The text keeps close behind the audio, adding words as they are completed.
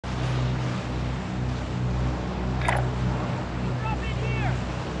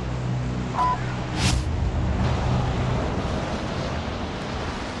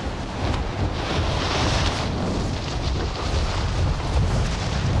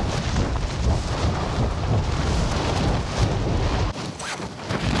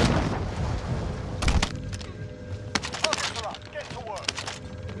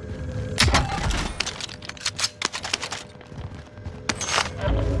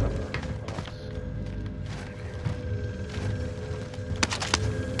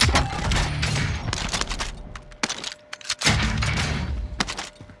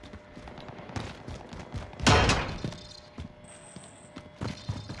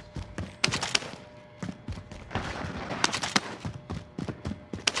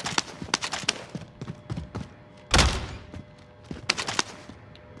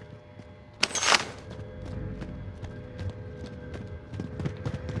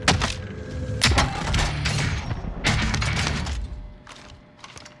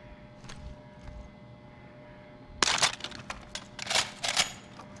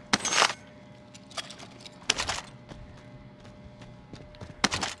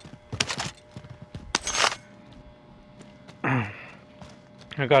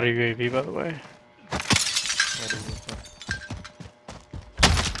I got a UAV, by the way.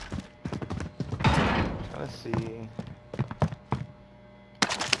 Let's see.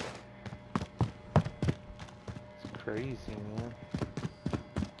 It's crazy, man.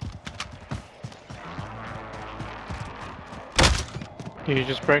 Did you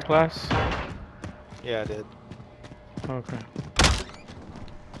just break glass? Yeah, I did. Okay.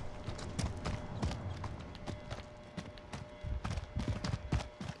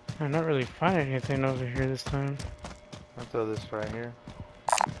 I'm not really finding anything over here this time. I'll throw this right here.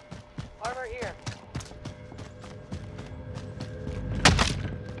 Armor here.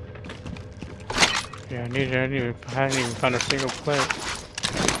 Yeah, I hadn't even found a single plate.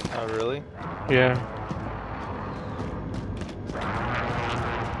 Oh, really? Yeah.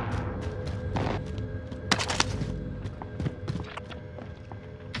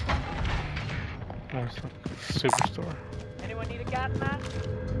 That's a superstore. Anyone need a gas mask?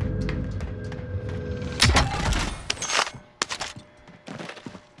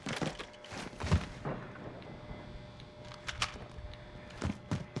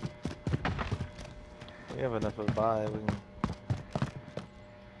 We have enough of a buy. We can...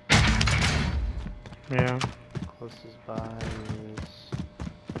 Yeah. Closest buy is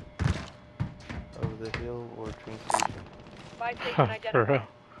over the hill or train station. Buy station For identified. real.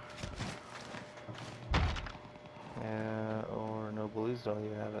 Yeah, or no Blues don't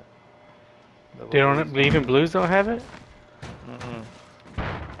even have it. They don't even Blues don't have it? Mm-mm.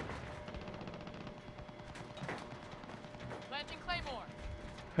 Planting Claymore.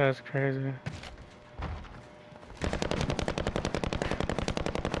 That's crazy.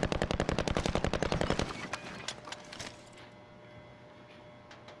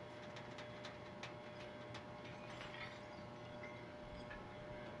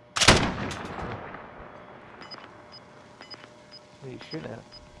 What are you shooting at?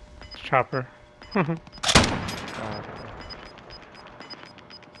 Chopper. Okay.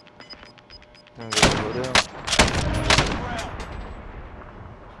 I'm gonna go down.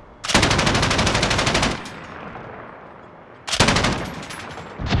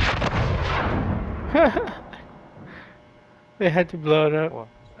 They had to blow it up. What?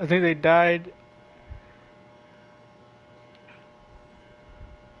 I think they died.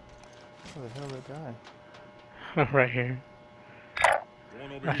 Where the hell did I die? Right here.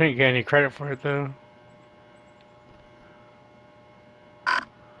 I didn't get any credit for it though.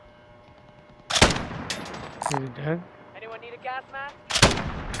 Is he dead? Anyone need a gas mask?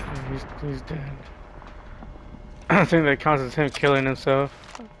 Yeah, he's dead. I think that counts as him killing himself.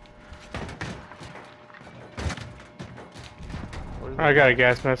 I got a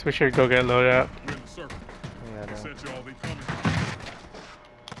gas mask. We should go get loaded up. Yeah, I know.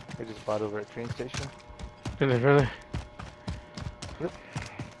 They just bought over at train station. Did they really? Yep.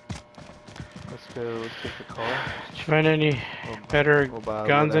 Let's go. Let's take the car. Did you find any better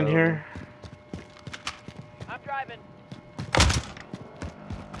guns in here? I'm driving.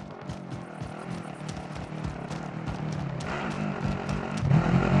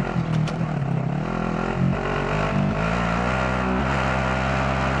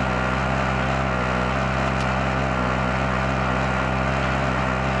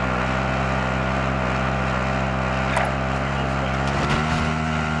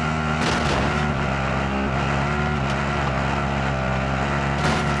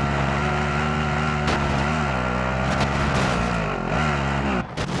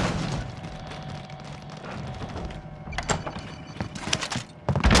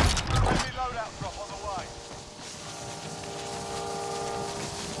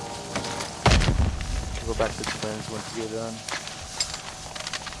 We'll go back to the friends once you get done.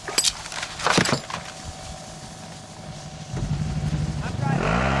 I'm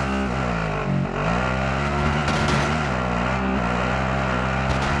driving.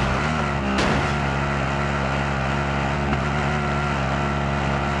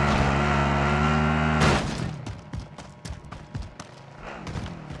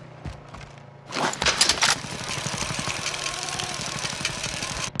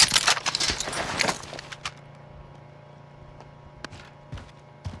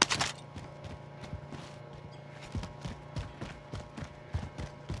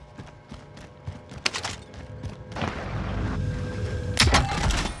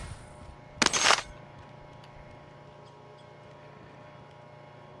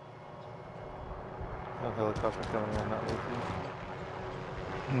 No helicopter coming in, not with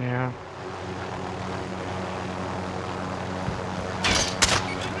you. Yeah.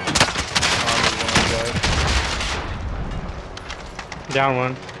 Armor one Down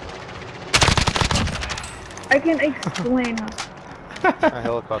one. I can explain how. My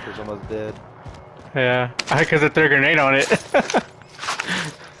helicopter's almost dead. Yeah, because I threw a grenade on it.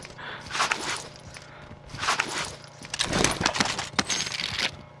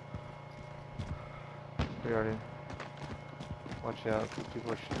 We already. Watch out,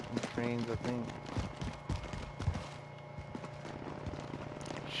 people are shooting from trains, I think.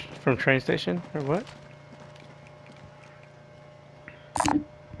 From train station or what?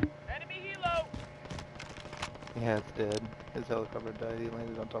 Enemy helo! Yeah, it's dead. His helicopter died. He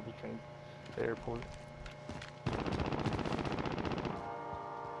landed on top of the train at the airport.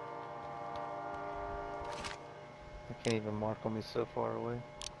 I can't even mark him. He's so far away.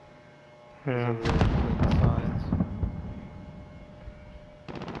 He's Yeah. over there between the signs.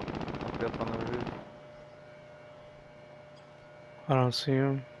 Up on the roof. I don't see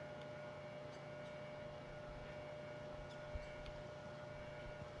him.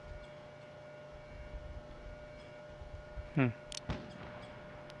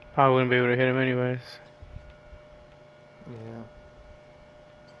 Probably wouldn't be able to hit him anyways. Yeah.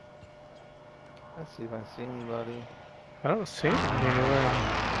 Let's see if I see anybody. I don't see him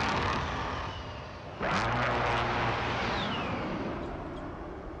anywhere.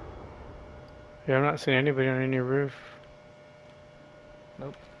 Yeah, I'm not seeing anybody on any roof.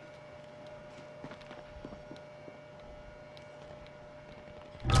 Nope.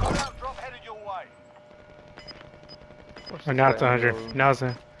 Drop headed your way. Or now it's 100. Now it's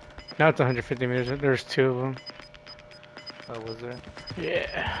 150 meters. There's two of them. Oh, was there?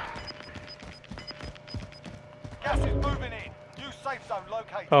 Yeah. Gas is moving in. New safe zone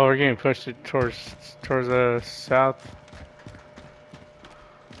located. Oh, we're getting pushed towards the south.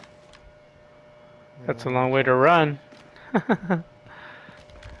 That's a long way to run. Trying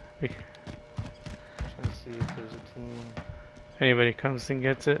to see if there's a team. Anybody comes and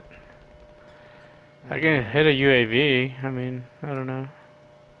gets it. I can hit a UAV. I mean, I don't know.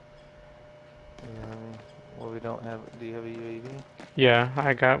 Yeah, I mean, well, we don't have. Do you have a UAV? Yeah,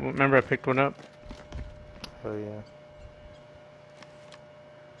 I got. Remember, I picked one up. Oh yeah.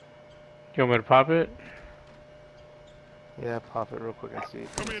 You want me to pop it? Yeah, pop it real quick and see.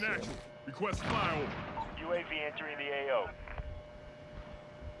 Come in action. Request flyover. UAV entering the AO.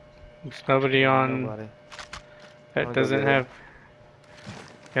 There's nobody on Nobody. that Wanna go doesn't get it? have.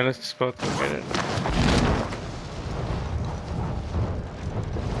 Yeah, let's just both go get it.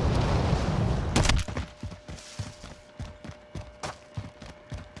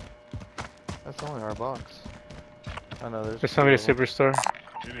 That's only our box. I know There's somebody at Superstore.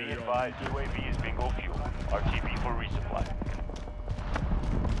 Be advised, UAV is bingo fuel. RTB for resupply.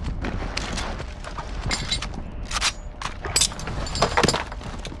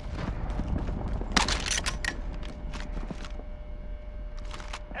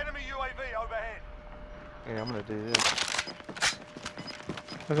 Enemy UAV overhead. Yeah, I'm gonna do this.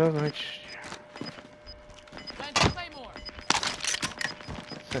 What else? Planting Claymore!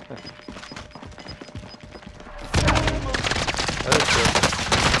 That is good.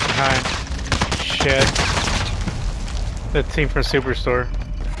 Behind. Shit. The team from Superstore.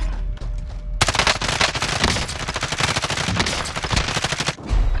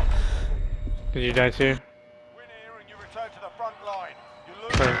 Did you die too? Win here and you return to the front line. You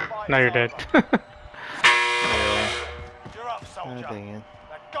lose the Or, fight now you're is dead. over. You're up, Ah, soldier. dang it.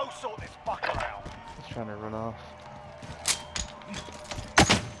 Now go sort this fucker out. He's trying to run off.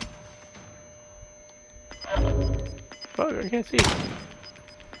 Fuck, I can't see.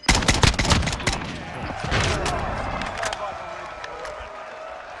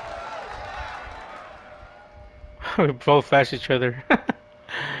 We both flashed each other.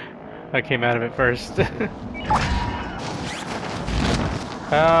 I came out of it first.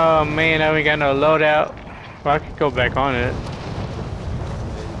 Oh man, now we got no loadout. Well, I could go back on it.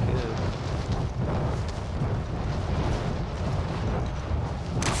 Yeah, you could.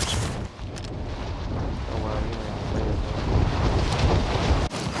 Oh wow, you ain't play it though.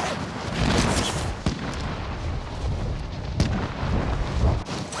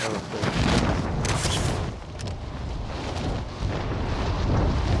 That was good.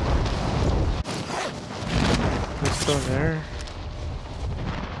 It's still there.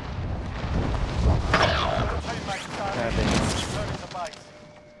 Teammates Ah, down dang here. it. Returning to base.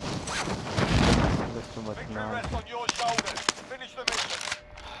 There's too much Victory now. rests on your shoulders. Finish the mission.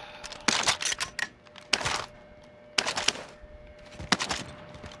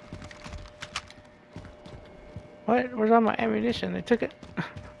 What? Where's all my ammunition? They took it. I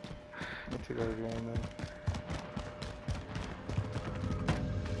took out your ammo.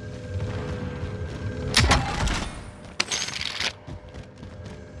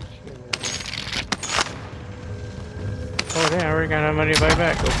 Oh, damn, I already got no money to buy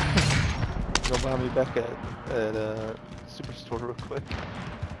back. Go buy me back at Superstore real quick.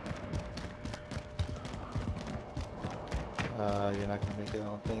 You're not gonna make it, I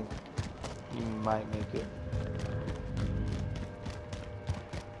don't think. You might make it.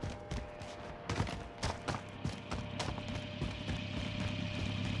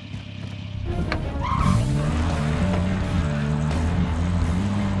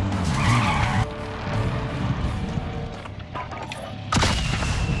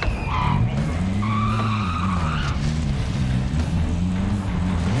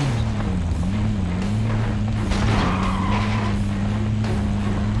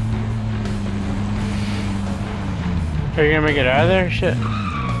 Are you gonna make it out of there? Shit.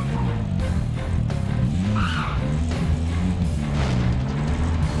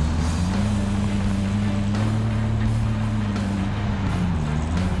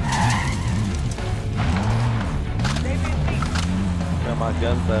 Got my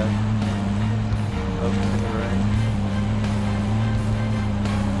gun back. Oh, in the rain.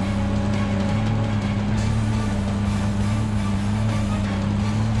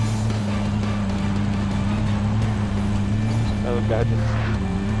 Oh, guy just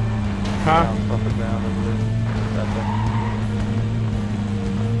Huh? bounced off the ground over there. Right there.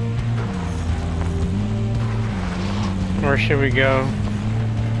 Where should we go?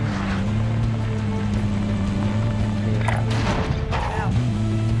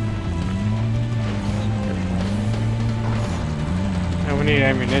 And we need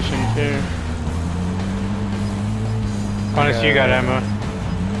ammunition too. Honest, you got ammo.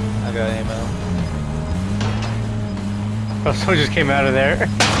 I got ammo. Oh, someone just came out of there.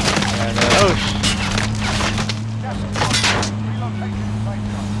 I know. Oh,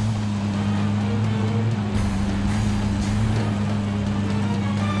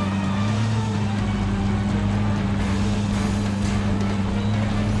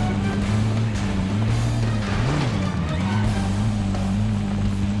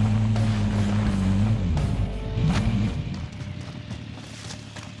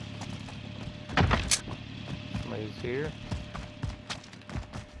 Somebody's here.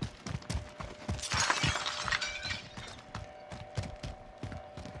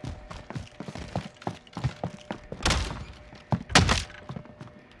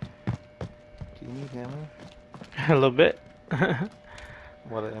 Do you need ammo? a little bit.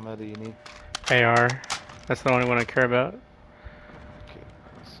 What ammo do you need? AR. That's the only one I care about. Okay.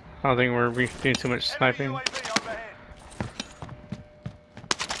 I don't think we're doing too much sniping. Alright,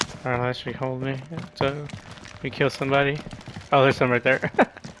 that should hold me. So, we kill somebody. Oh, there's some right there.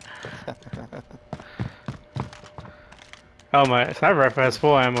 Oh, my sniper rifle has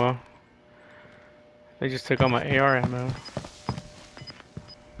full ammo. They just took all my AR ammo.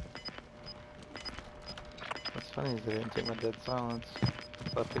 What's funny is they didn't take my dead silence,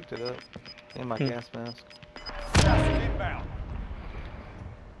 so I picked it up. And my Hmm. gas mask.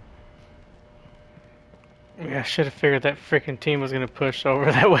 Yeah, I should have figured that freaking team was gonna push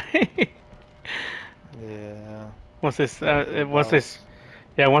over that way. Yeah. once they Box.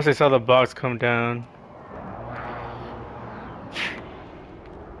 once they saw the box come down.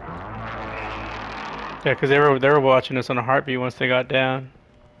 Yeah, because they were watching us on a heartbeat once they got down.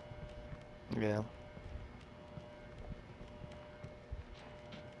 Yeah.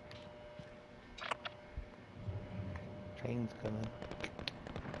 Train's coming.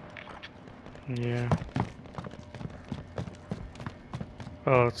 Yeah.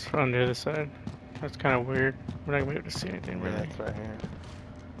 Oh, it's on the other side. That's kind of weird. We're not gonna be able to see anything Yeah, really. it's right here.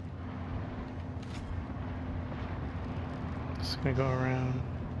 Just gonna go around.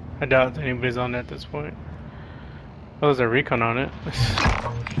 I doubt anybody's on it at this point. Oh, there's a recon on it.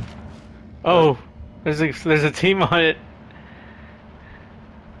 Oh, there's a team on it.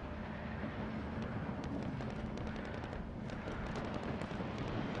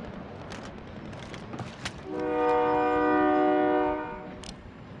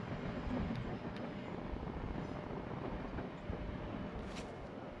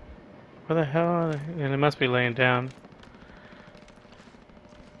 Where the hell are they? And they must be laying down.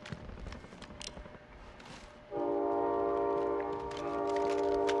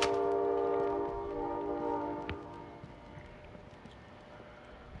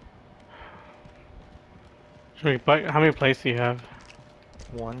 Should we buy? How many plates do you have?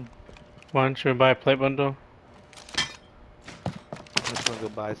 One. One. Should we buy a plate bundle? I'm just gonna go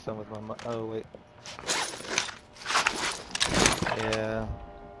buy some with my oh, wait. Yeah.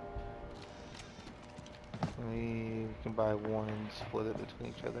 We can buy one and split it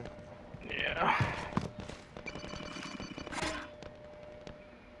between each other. Yeah.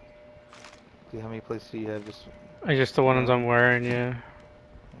 How many places do you have? Just I just the ones I'm wearing, yeah.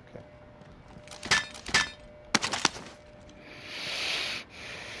 okay.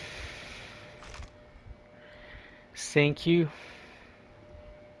 Thank you.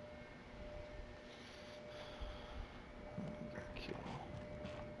 Kill.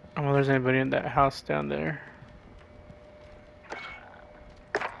 I don't know if there's anybody in that house down there.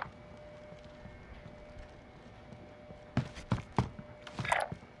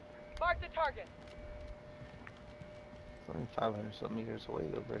 Mark the target. It's only 500 some meters away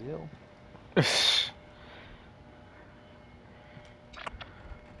over a hill.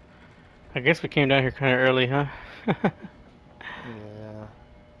 I guess we came down here kind of early, huh? Yeah.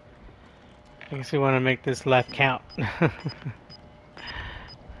 I guess we want to make this lap count.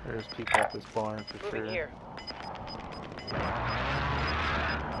 There's people at this barn for Moving sure. here.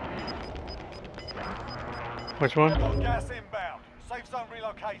 Which one? Got gas inbound. Safe zone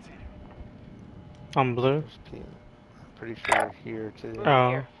relocated. On blue? There's people. I'm pretty sure they're here too. Moving Oh.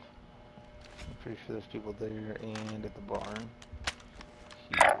 here. I'm pretty sure there's people there and at the barn.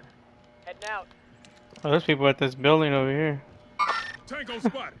 Here. Heading out. Oh, there's people at this building over here. Tango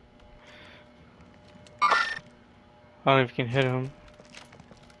spotted. I don't know if you can hit them.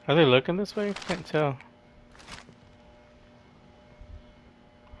 Are they looking this way? Can't tell.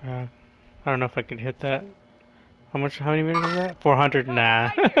 I don't know if I can hit that. How many meters is that? 400?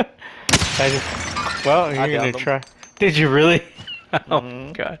 Nah. I just, well, you're gonna downed 'em. try. Did you really? Oh,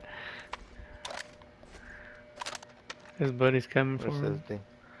 Mhm. God. His buddy's coming for Where's him.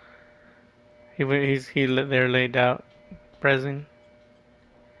 his thing? They're laid out. Prezzing.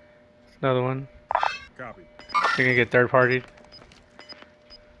 There's another one. Copy. You're gonna get third partied.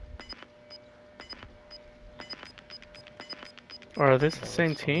 Or are this the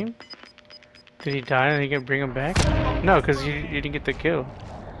same team? Did he die and you can bring him back? No, because you didn't get the kill.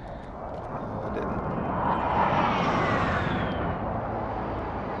 No, I didn't.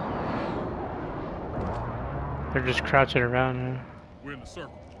 They're just crouching around now. We're in the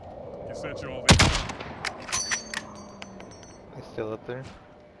circle. Can set you all there. He's still up there.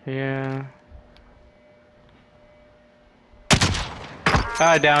 Yeah.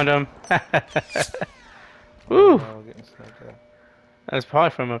 I downed him. Woo! Oh, we're getting sniped at. That's probably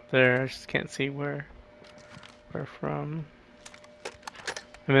from up there. I just can't see where from.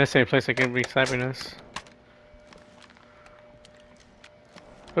 I mean, that's the only place I can be sniping us.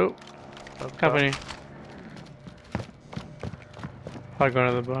 Oh, Up company. Probably going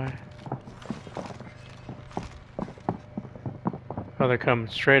to the buy. Oh, they're coming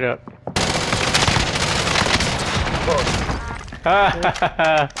straight up.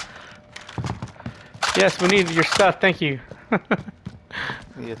 Yes, we need your stuff. Thank you.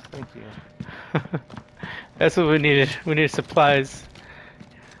 Yes, thank you. That's what we needed. We needed supplies.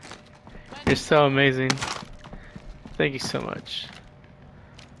 You're so amazing. Thank you so much.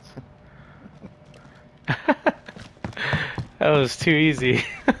 That was too easy.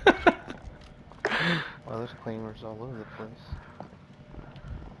 Well, there's claimers all over the place.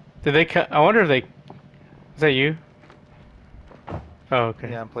 Did they cut? I wonder if they. Is that you? Oh,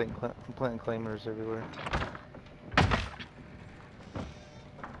 okay. Yeah, I'm planting claimers everywhere.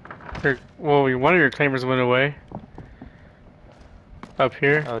 Well, one of your claimers went away. Up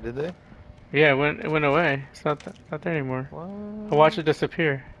here. Oh, did they? Yeah, it went away. It's not there anymore. What? I watched it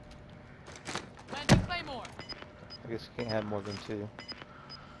disappear. Landing Claymore. I guess you can't have more than 2.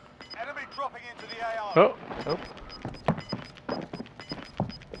 Enemy dropping into the AR. Oh, Oh,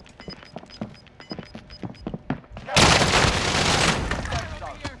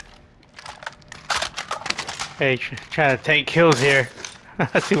 Over here. hey, trying to take kills here.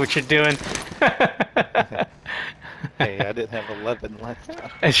 I see what you're doing. hey, I didn't have 11 last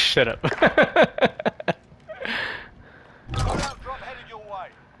time. Shut up. Loadout drop headed your way.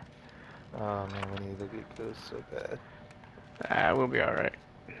 Oh man, we need to get close so bad. We'll be alright.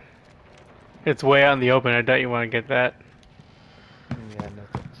 It's way out in the open. I doubt you want to get that. Yeah, no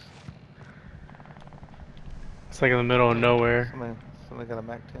thanks. It's like in the middle of nowhere. Somebody got a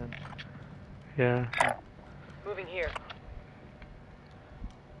Mac 10. Yeah. Moving here.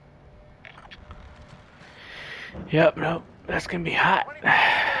 Yep, nope. That's gonna be hot. 20 minutes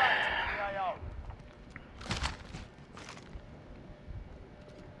to the AR.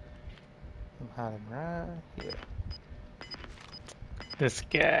 I'm hiding right here. This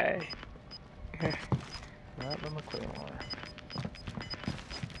guy. Right by my claymore.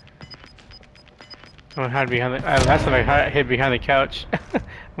 I'm gonna hide behind the. Last time I hid behind the couch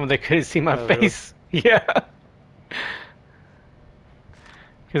when they couldn't see my Oh, really? face. Yeah.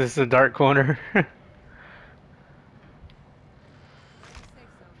 Because it's a dark corner.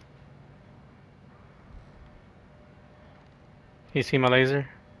 You see my laser?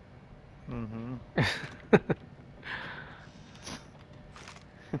 Mm-hmm.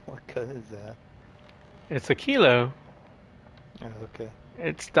 What gun is that? It's a kilo. Oh, okay.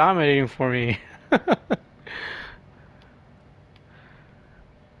 It's dominating for me.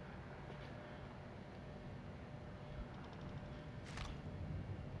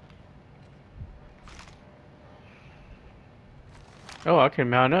 Oh, I can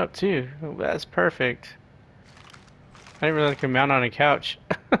mount up too. Oh, that's perfect. I didn't realize I could mount on a couch.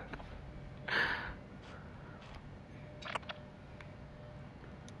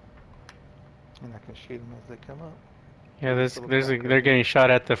 And I can shoot them as they come up. Yeah, There's a little back they're right getting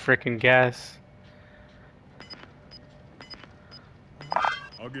shot at the frickin' gas.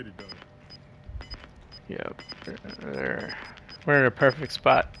 I'll get it done. Yep, we're in a perfect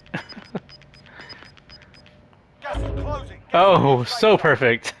spot. Gas is closing. Get Oh, to the safe so zone.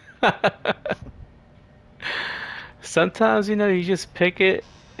 perfect. Sometimes, you know, you just pick it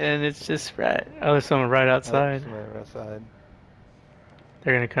and it's just right. Oh, there's someone right Oh, outside. somebody right outside.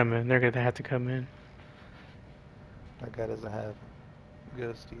 They're gonna come in. They're gonna have to come in. That guy doesn't have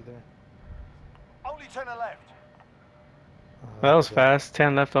ghost either. Only 10 are left. That was Yeah. fast.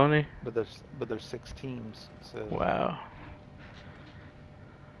 10 left only. But there's 6 teams, so, Wow.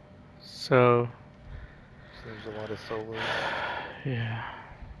 So, so there's a lot of solos. yeah.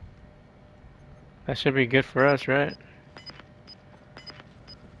 That should be good for us, right?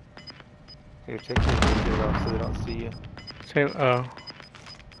 Here, take your laser off so they don't see you. Say, oh.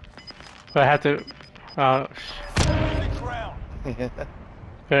 But I have to. Oh, Losing ground.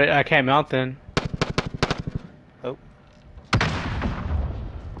 but I can't mount then. Oh.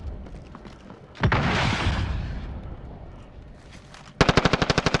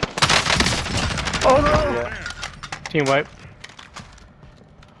 Oh no! Yeah. Team wipe.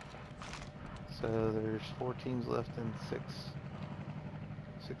 So there's 4 teams left and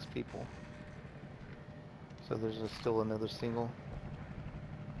 6 people. So there's still another single.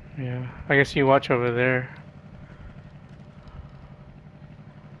 Yeah. I guess you watch over there.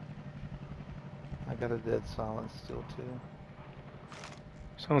 I got a dead silence still too.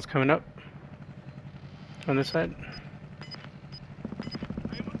 Someone's coming up. On this side.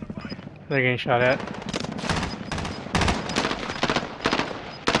 They're getting shot at.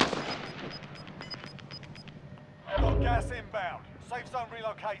 Got gas inbound. Safe zone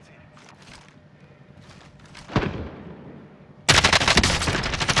relocated.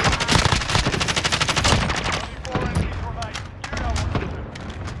 Only 4 enemies remain. You know what to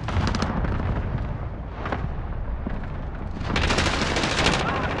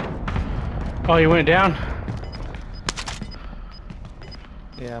do. Oh, you went down?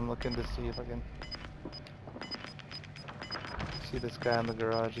 Yeah, I'm looking to see if I can see this guy in the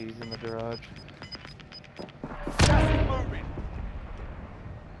garage. He's in the garage. Gas is moving.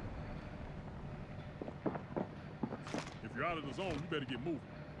 If you're out of the zone, you better get moving.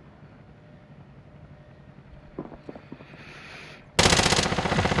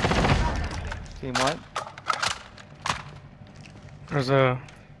 Team what? There's a.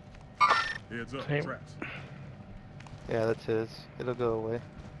 Heads up, Same. traps. Yeah, that's his. It'll go away.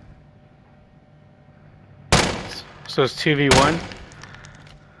 So it's 2v1?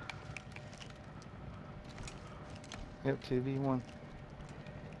 Yep, 2v1.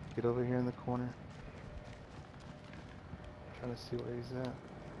 Get over here in the corner. Trying to see where he's at.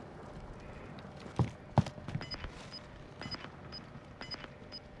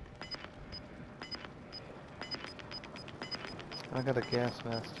 I got a gas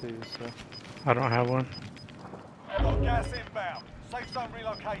mask too, so. I don't have one. Got gas inbound. Safe zone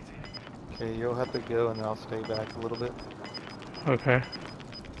relocated. Okay, you'll have to go and then I'll stay back a little bit. Okay.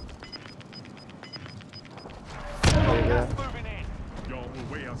 Play Gas that. moving in. Y'all,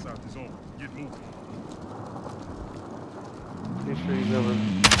 we're way outside the zone. Get moving. Pretty sure he's over.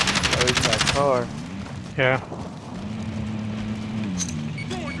 Oh, he's in that car. Yeah.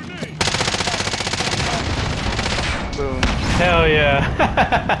 Throwing grenade! Boom. Hell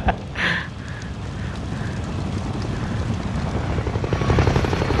yeah.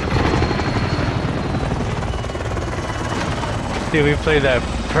 Dude, we played that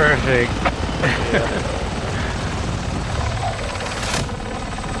perfect.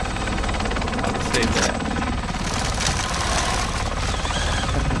 I'll save that.